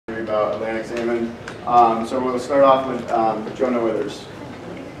about Atlantic salmon. So we'll start off with Jonah Withers.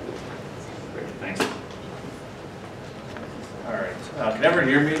 Great, thanks. All right, can everyone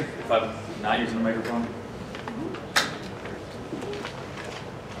hear me if I'm not using the microphone?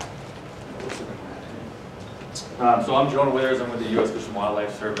 So I'm Jonah Withers. I'm with the U.S. Fish and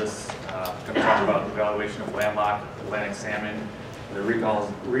Wildlife Service. I'm going to talk about the evaluation of landlocked Atlantic salmon, the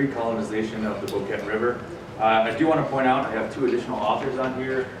recolonization of the Boquet River. I do want to point out I have two additional authors on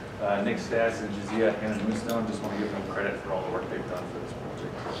here, Nick Stats and Jazia Hannon-Moonstone. Just want to give them credit for all the work they've done for this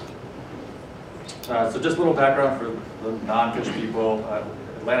project. So just a little background for the non-fish people.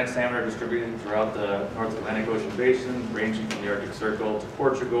 Atlantic salmon are distributed throughout the North Atlantic Ocean basin, ranging from the Arctic Circle to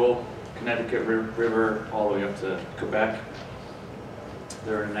Portugal, Connecticut River, all the way up to Quebec.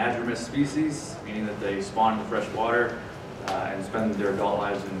 They're an anadromous species, meaning that they spawn in the fresh water and spend their adult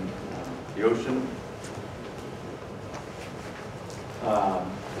lives in the ocean.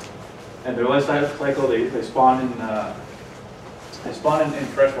 And their life cycle, they spawn in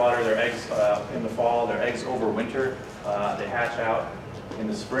fresh water. Their eggs in the fall. Their eggs overwinter. They hatch out in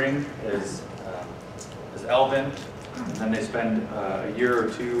the spring as elvin. And then they spend a year or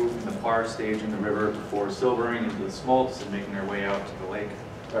two in the par stage in the river before silvering into the smolts and making their way out to the lake,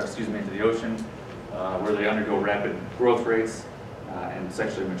 into the ocean, where they undergo rapid growth rates and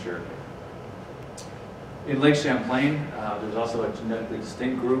sexually mature. In Lake Champlain, there's also a genetically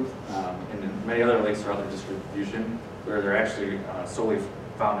distinct group, and in many other lakes throughout their distribution, where they're actually solely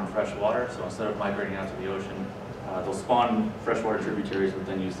found in fresh water. So instead of migrating out to the ocean, they'll spawn freshwater tributaries, but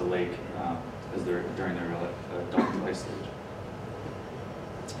then use the lake during their adult life stage.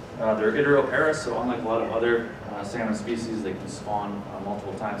 They're idiroparous, so unlike a lot of other salmon species, they can spawn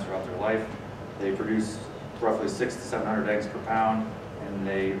multiple times throughout their life. They produce roughly 600 to 700 eggs per pound, and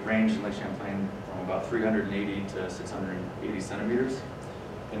they range in Lake Champlain from about 380 to 680 centimeters,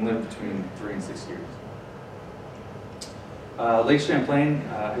 and live between 3 and 6 years. Lake Champlain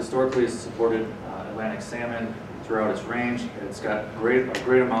historically has supported Atlantic salmon throughout its range. It's got a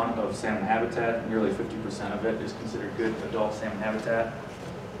great amount of salmon habitat. Nearly 50% of it is considered good adult salmon habitat.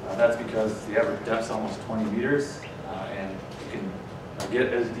 That's because the average depth is almost 20 meters, and you can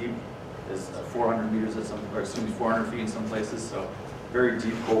get as deep as 400 meters at 400 feet in some places. So very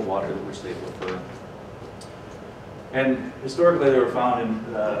deep, cold water, which they prefer. And historically, they were found in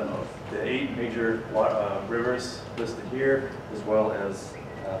the 8 major rivers listed here, as well as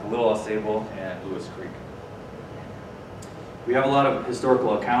the Little Ausable and Lewis Creek. We have a lot of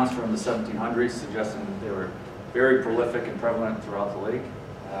historical accounts from the 1700s suggesting that they were very prolific and prevalent throughout the lake.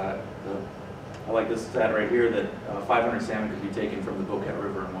 I like this stat right here that 500 salmon could be taken from the Boquet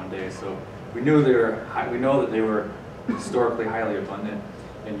River in one day. So we know that they were historically highly abundant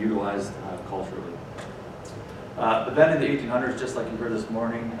and utilized culturally. But then in the 1800s, just like you heard this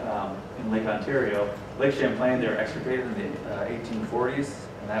morning in Lake Ontario, Lake Champlain, they were extirpated in the 1840s,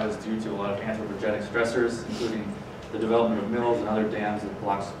 and that was due to a lot of anthropogenic stressors, including the development of mills and other dams that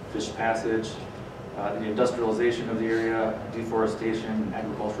blocks fish passage, the industrialization of the area, deforestation,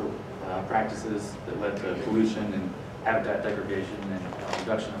 agricultural practices that led to pollution and habitat degradation and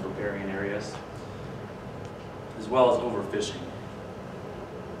reduction of riparian areas, as well as overfishing.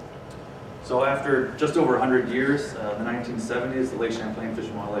 So after just over 100 years, the 1970s, the Lake Champlain Fish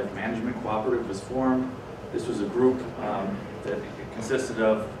and Wildlife Management Cooperative was formed. This was a group that consisted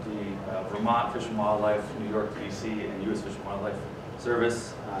of the Vermont Fish and Wildlife, New York, BC, and U.S. Fish and Wildlife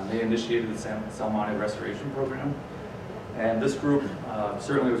Service. They initiated the Salmon restoration program. And this group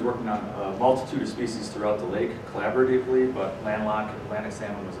certainly was working on a multitude of species throughout the lake collaboratively, but landlocked Atlantic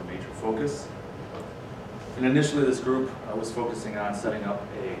salmon was a major focus. And initially this group was focusing on setting up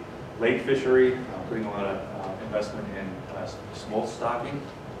a lake fishery, putting a lot of investment in smolt stocking,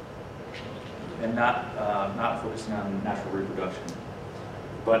 and not focusing on natural reproduction.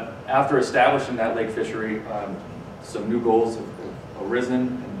 But after establishing that lake fishery, some new goals have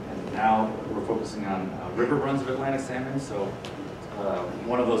arisen, and now we're focusing on river runs of Atlantic salmon. So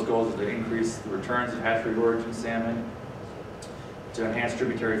one of those goals is to increase the returns of hatchery origin salmon, to enhance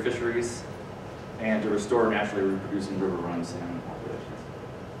tributary fisheries, and to restore naturally reproducing river run salmon populations.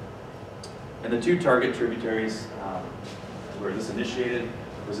 And the two target tributaries where this initiated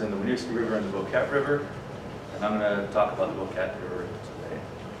was in the Winooski River and the Boquet River, and I'm going to talk about the Boquet River today.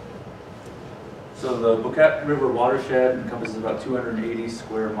 So the Boquet River watershed encompasses about 280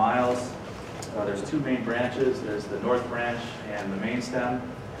 square miles. There's two main branches. There's the north branch and the main stem.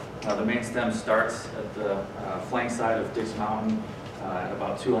 The main stem starts at the flank side of Dix Mountain at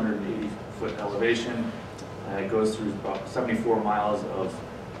about 280-foot elevation. It goes through about 74 miles of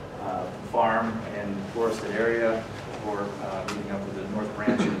farm and forested area before moving up to the north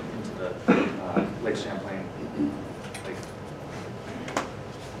branch into Champlain Lake.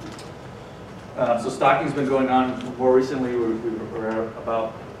 So stocking's been going on more recently. We're at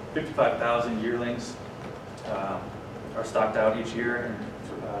about 55,000 yearlings are stocked out each year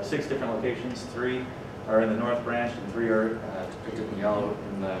in 6 different locations. 3 are in the North Branch and 3 are depicted in yellow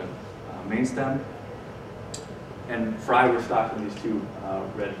in the main stem. And fry were stocked in these 2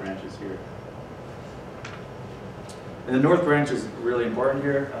 red branches here. And the North Branch is really important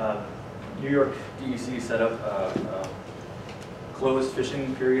here. New York DEC set up a closed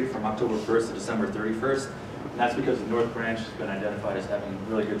fishing period from October 1st to December 31st. And that's because the North Branch has been identified as having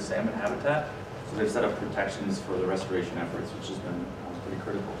really good salmon habitat. So they've set up protections for the restoration efforts, which has been pretty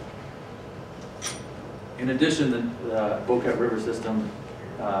critical. In addition, the Boquet River system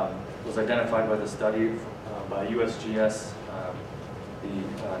was identified by the study by USGS,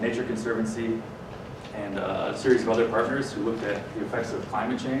 the Nature Conservancy, and a series of other partners who looked at the effects of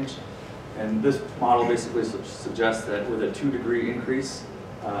climate change. And this model basically suggests that with a 2-degree increase,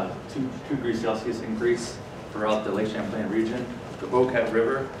 2 degrees Celsius increase throughout the Lake Champlain region, the Boquet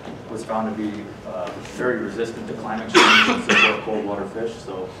River was found to be very resistant to climate change and support cold water fish,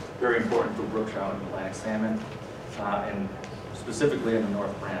 so very important for brook trout and Atlantic salmon, and specifically in the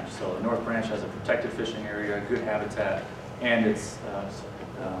North Branch. So the North Branch has a protected fishing area, good habitat, and it's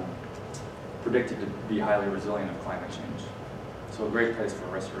predicted to be highly resilient of climate change. So a great place for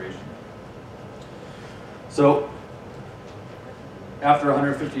restoration. So after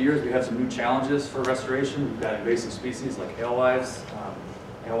 150 years, we have some new challenges for restoration. We've got invasive species like alewives.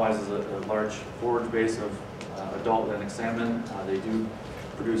 Alewives is a large forage base of adult Atlantic salmon. They do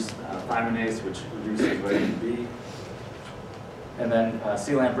produce thymidase, which reduces vitamin B. And then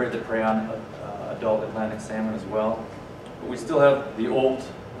sea lamprey that prey on adult Atlantic salmon as well. But we still have the old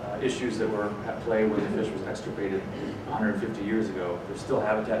issues that were at play when the fish was extirpated 150 years ago. There's still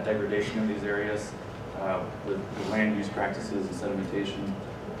habitat degradation in these areas with land use practices and sedimentation,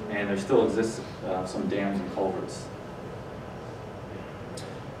 and there still exists some dams and culverts.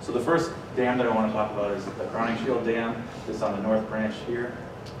 So the first dam that I want to talk about is the Crowning Shield Dam. It's on the North Branch here.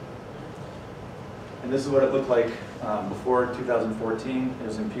 And this is what it looked like before 2014. It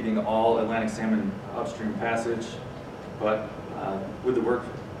was impeding all Atlantic salmon upstream passage, but with the work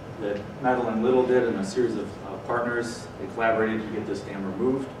that Madeline Little did and a series of partners, they collaborated to get this dam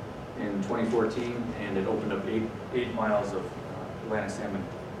removed in 2014, and it opened up 8 miles of Atlantic salmon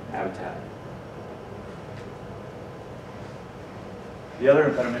habitat. The other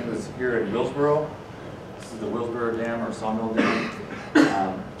impediment was here in Willsboro. This is the Willsboro Dam or Sawmill Dam.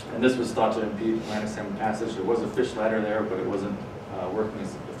 And this was thought to impede Atlantic salmon passage. There was a fish ladder there, but it wasn't working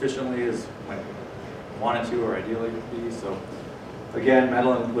as efficiently as might wanted to or ideally be. So again,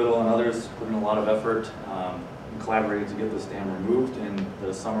 Madeline Little and others put in a lot of effort and collaborated to get this dam removed in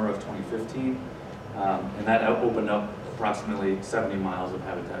the summer of 2015. And that opened up approximately 70 miles of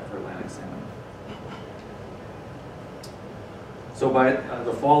habitat for Atlantic salmon. So by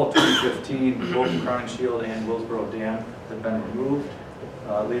the fall of 2015, both the Crowning Shield and Willsboro Dam had been removed,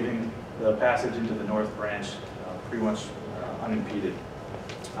 leaving the passage into the North Branch pretty much unimpeded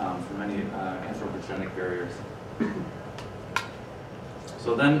from any anthropogenic barriers.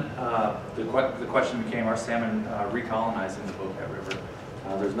 So then the question became, are salmon recolonizing the Boquet River?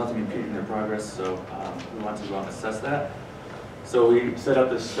 There's nothing impeding their progress, so we wanted to go out and assess that. So we set up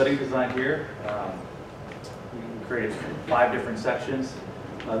this study design here. We created 5 different sections.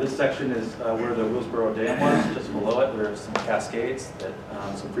 This section is where the Willsboro Dam was. Just below it, there are some cascades that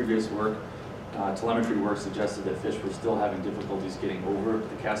some previous work, telemetry work, suggested that fish were still having difficulties getting over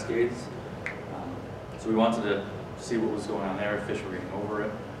the cascades. So we wanted to see what was going on there, if fish were getting over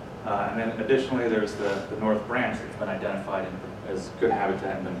it. And then additionally, there's the North Branch that's been identified as good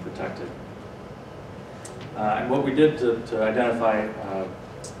habitat and been protected. And what we did to identify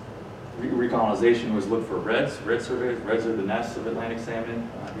recolonization was look for red surveys. Reds are the nests of Atlantic salmon.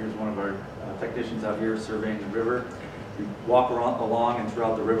 Here's one of our technicians out here surveying the river. We walk along and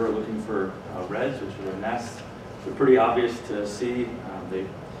throughout the river looking for reds, which are the nests. They're pretty obvious to see. They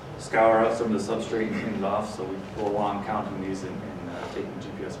scour out some of the substrate and clean it off, so we go along counting these and taking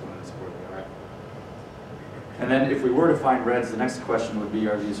GPS coordinates where they are. And then if we were to find reds, the next question would be,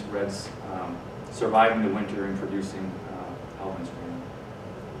 are these reds surviving the winter and producing almond stream?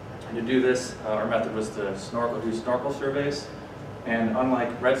 And to do this, our method was to do snorkel surveys. And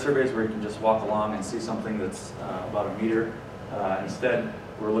unlike red surveys where you can just walk along and see something that's about a meter, instead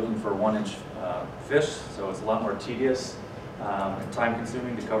we're looking for 1-inch fish, so it's a lot more tedious and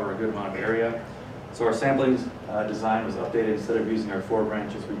time-consuming to cover a good amount of area. So our sampling design was updated. Instead of using our 4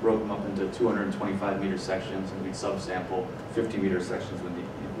 branches, we broke them up into 225-meter sections, and we'd subsample 50-meter sections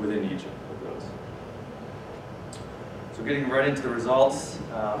within each of those. So getting right into the results,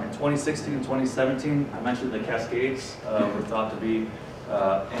 in 2016 and 2017, I mentioned the cascades were thought to be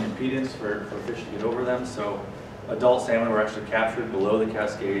an impedance for fish to get over them. So adult salmon were actually captured below the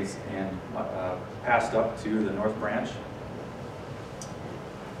cascades and passed up to the North Branch.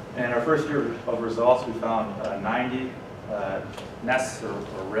 And our first year of results, we found 90 nests or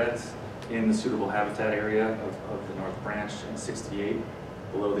redds in the suitable habitat area of the North Branch and 68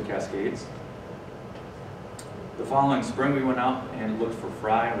 below the cascades. The following spring we went out and looked for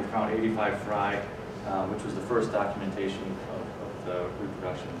fry, and we found 85 fry, which was the first documentation of the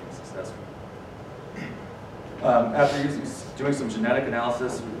reproduction being successful. After doing some genetic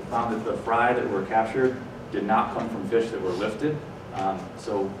analysis, we found that the fry that were captured did not come from fish that were lifted.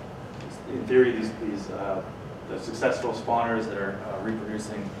 So in theory, the successful spawners that are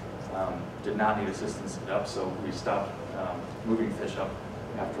reproducing did not need assistance to get up, so we stopped moving fish up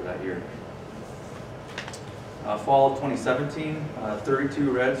after that year. Fall of 2017,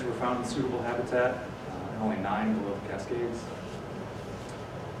 32 redds were found in suitable habitat, and only 9 below the cascades.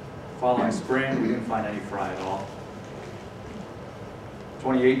 Following spring, we didn't find any fry at all.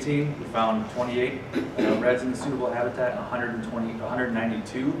 2018, we found 28 redds in the suitable habitat, and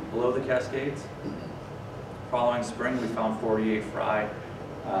 192 below the cascades. Following spring, we found 48 fry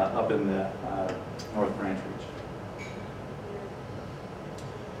up in the North Branch Reach.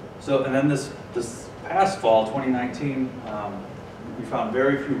 So, and then this past fall, 2019, we found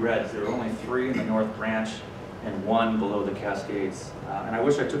very few redds. There were only 3 in the North Branch and 1 below the cascades. And I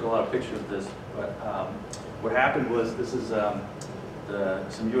wish I took a lot of pictures of this, but what happened was, this is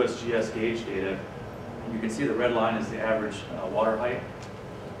some USGS gauge data. You can see the red line is the average water height.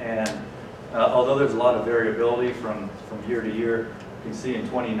 And although there's a lot of variability from year to year, you can see in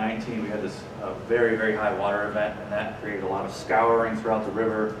 2019 we had this very, very high water event, and that created a lot of scouring throughout the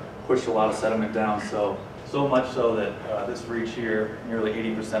river, pushed a lot of sediment down, so much so that this reach here, nearly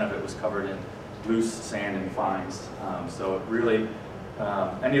 80% of it was covered in loose sand and fines. So it really,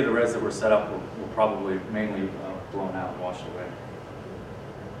 any of the redds that were set up were probably mainly blown out and washed away.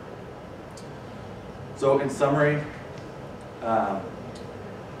 So in summary,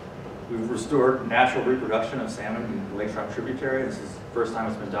 we've restored natural reproduction of salmon in the Lake Trout tributary. This is the first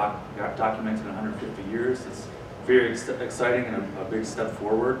time it's been documented in 150 years. It's very exciting and a big step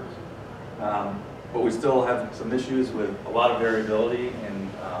forward. But we still have some issues with a lot of variability in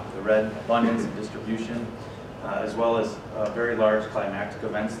the red abundance and distribution, as well as very large climatic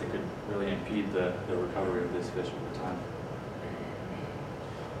events that could really impede the recovery of this fish over time.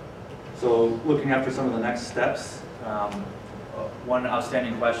 So looking after some of the next steps, one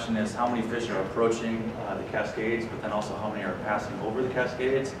outstanding question is how many fish are approaching the cascades, but then also how many are passing over the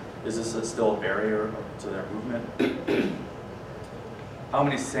cascades? Is this still a barrier to their movement? How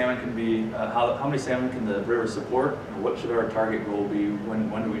many salmon can be? How many salmon can the river support? And what should our target goal be?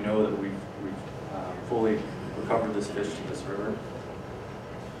 When do we know that we've fully recovered this fish to this river?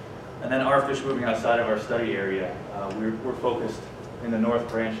 And then are fish moving outside of our study area? We're focused in the North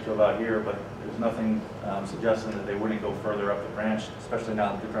Branch to about here, but there's nothing suggesting that they wouldn't go further up the branch, especially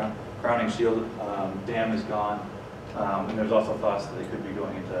now that the Crowning Shield Dam is gone. And there's also thoughts that they could be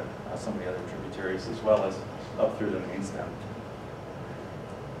going into some of the other tributaries as well as up through the main stem.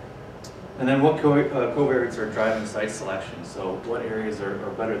 And then what covariates are driving site selection? So what areas are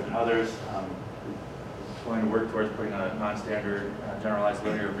better than others? We're going to work towards putting a non-standard generalized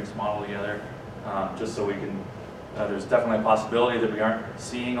linear mixed model together, just so we can, there's definitely a possibility that we aren't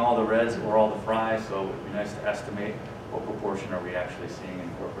seeing all the reds or all the fry, so it would be nice to estimate what proportion are we actually seeing and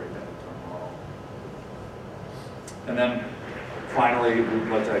incorporate that into our model. And then finally, we'd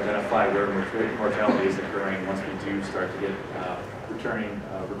like to identify where mortality is occurring once we do start to get returning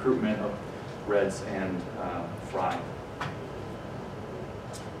recruitment of reds and fry.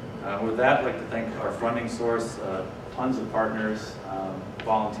 With that, I'd like to thank our funding source, tons of partners,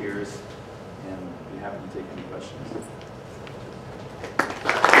 volunteers, and be happy to take any questions.